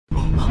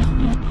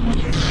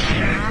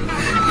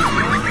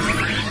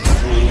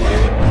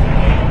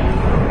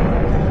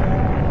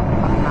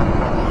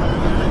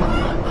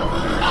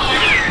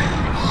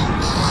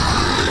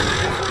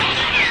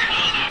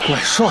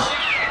兽，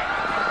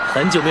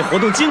很久没活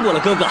动筋骨了，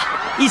哥哥，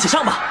一起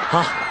上吧！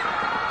啊，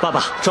爸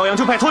爸，朝阳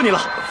就拜托你了。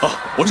啊，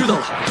我知道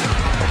了。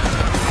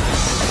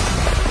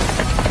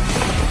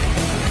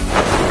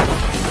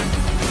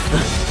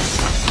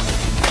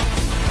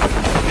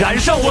燃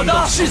上我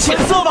的是浅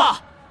色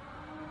吧！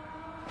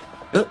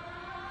你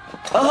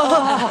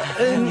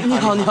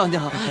好，你好，你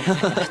好！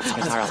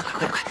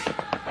快！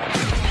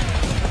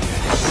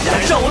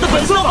燃上我的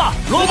本色吧，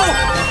罗布！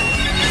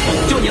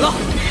就你了，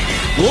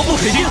罗布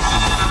水晶！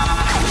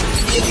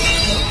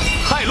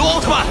海螺奥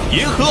特曼，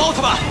银河奥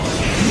特曼，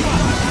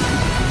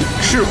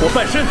赤火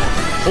半身，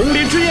红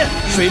莲之焰，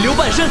水流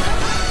半身，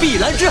碧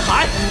蓝之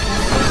海。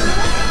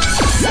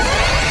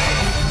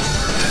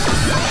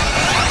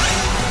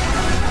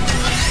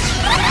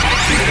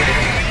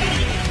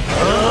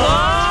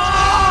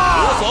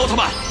罗索奥特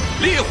曼，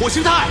烈火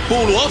形态，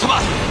布鲁奥特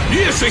曼，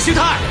月水形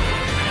态。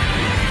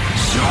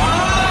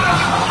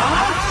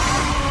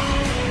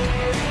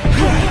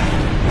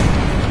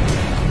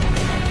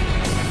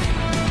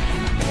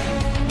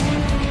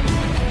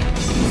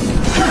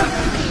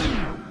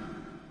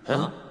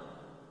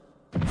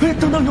哎，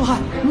等等，刘海，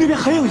那边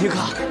还有一个，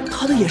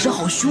他的眼神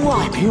好凶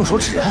啊！别用手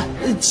指人，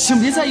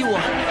请别在意我。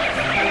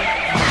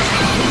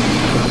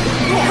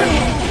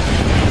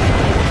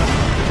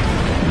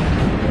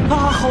啊，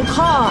好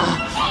烫啊！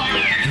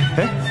哎，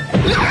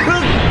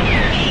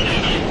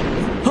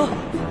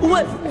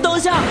喂，等一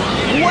下！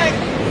喂，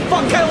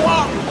放开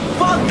我！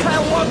放开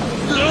我！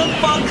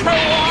放开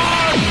我！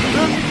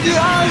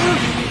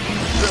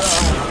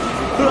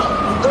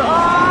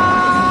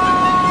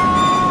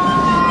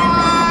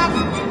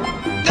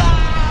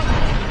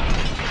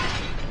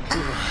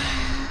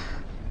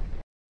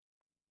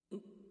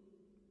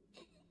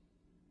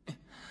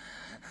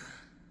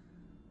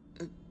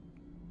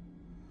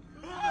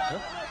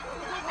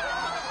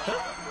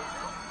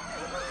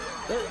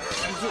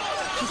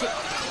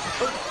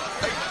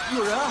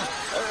有人啊！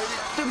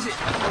对不起，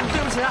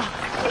对不起啊！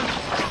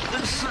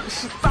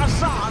是大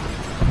厦，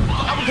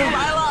拔不出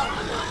来了。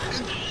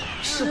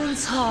真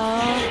惨！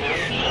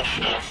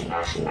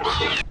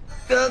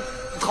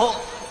头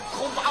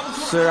拔不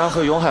出来。虽然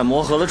和永海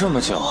磨合了这么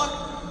久，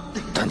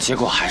但结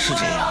果还是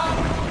这样。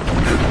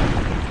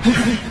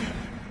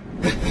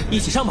一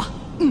起上吧。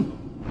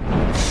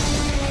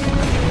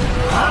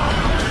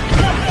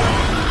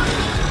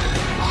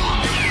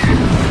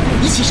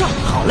一起上，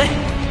好嘞。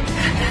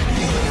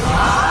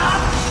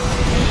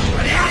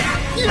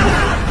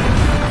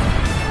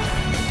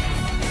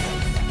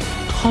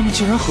他们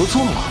竟然合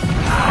作了！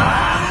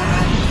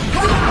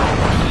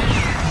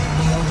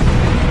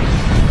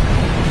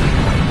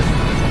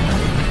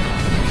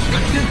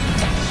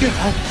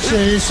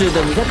真是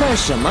的，你在干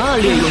什么啊，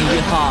猎鹰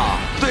1号？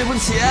对不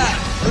起。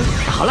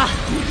好了。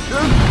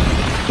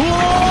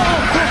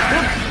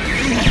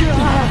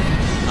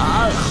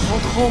啊，好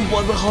痛，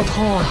脖子好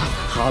痛啊！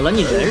好了，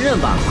你忍忍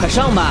吧，快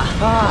上吧。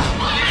啊，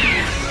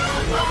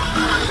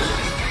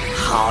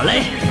好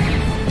嘞。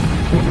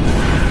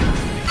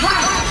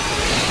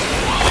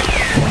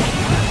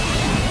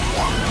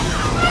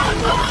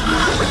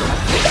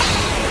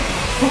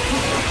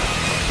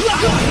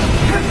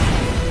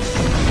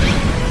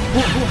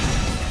不，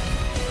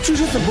这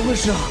是怎么回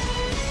事啊？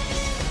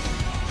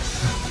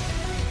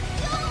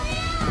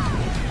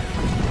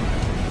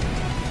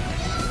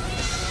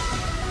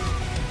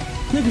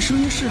那个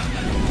声音是……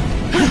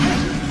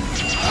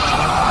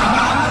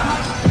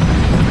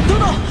等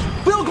等，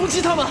不要攻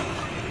击他们！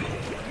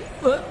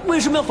为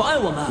什么要妨碍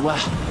我们？喂，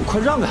快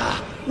让开！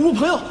我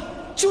朋友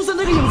就在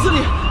那个影子里。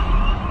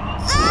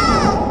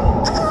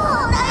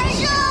好难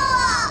受啊！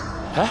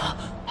哎，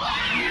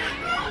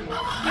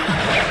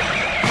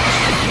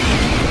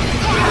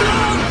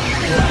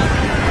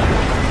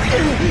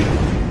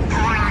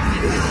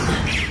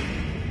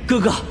哥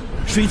哥，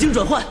水晶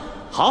转换，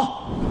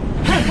好，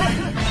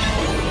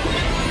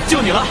就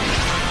你了，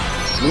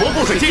罗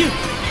布水晶，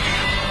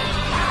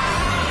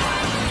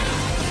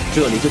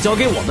这里就交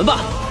给我们吧。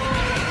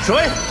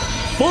水，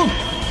风，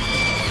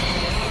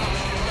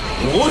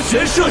螺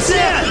旋射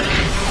线。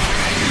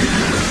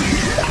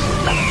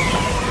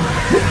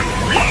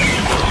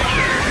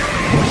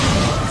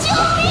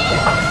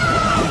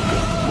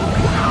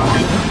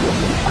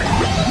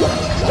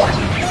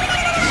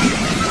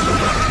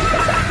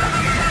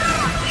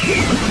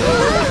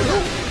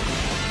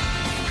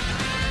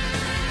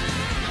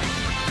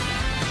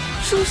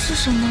这是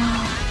什么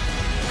啊？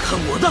看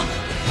我的！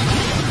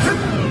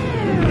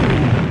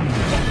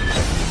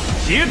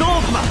捷德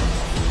奥特曼，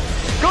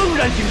钢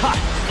燃形态，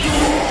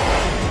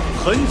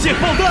横剑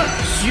爆弹，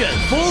旋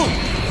风，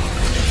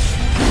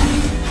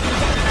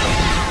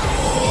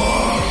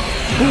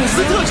伍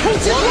斯特冲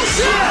击螺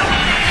旋。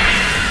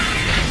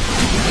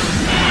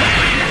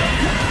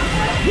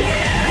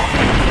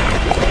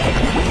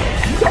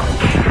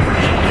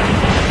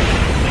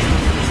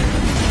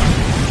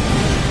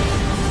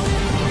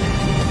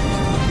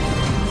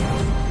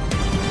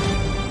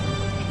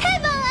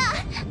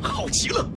好极了！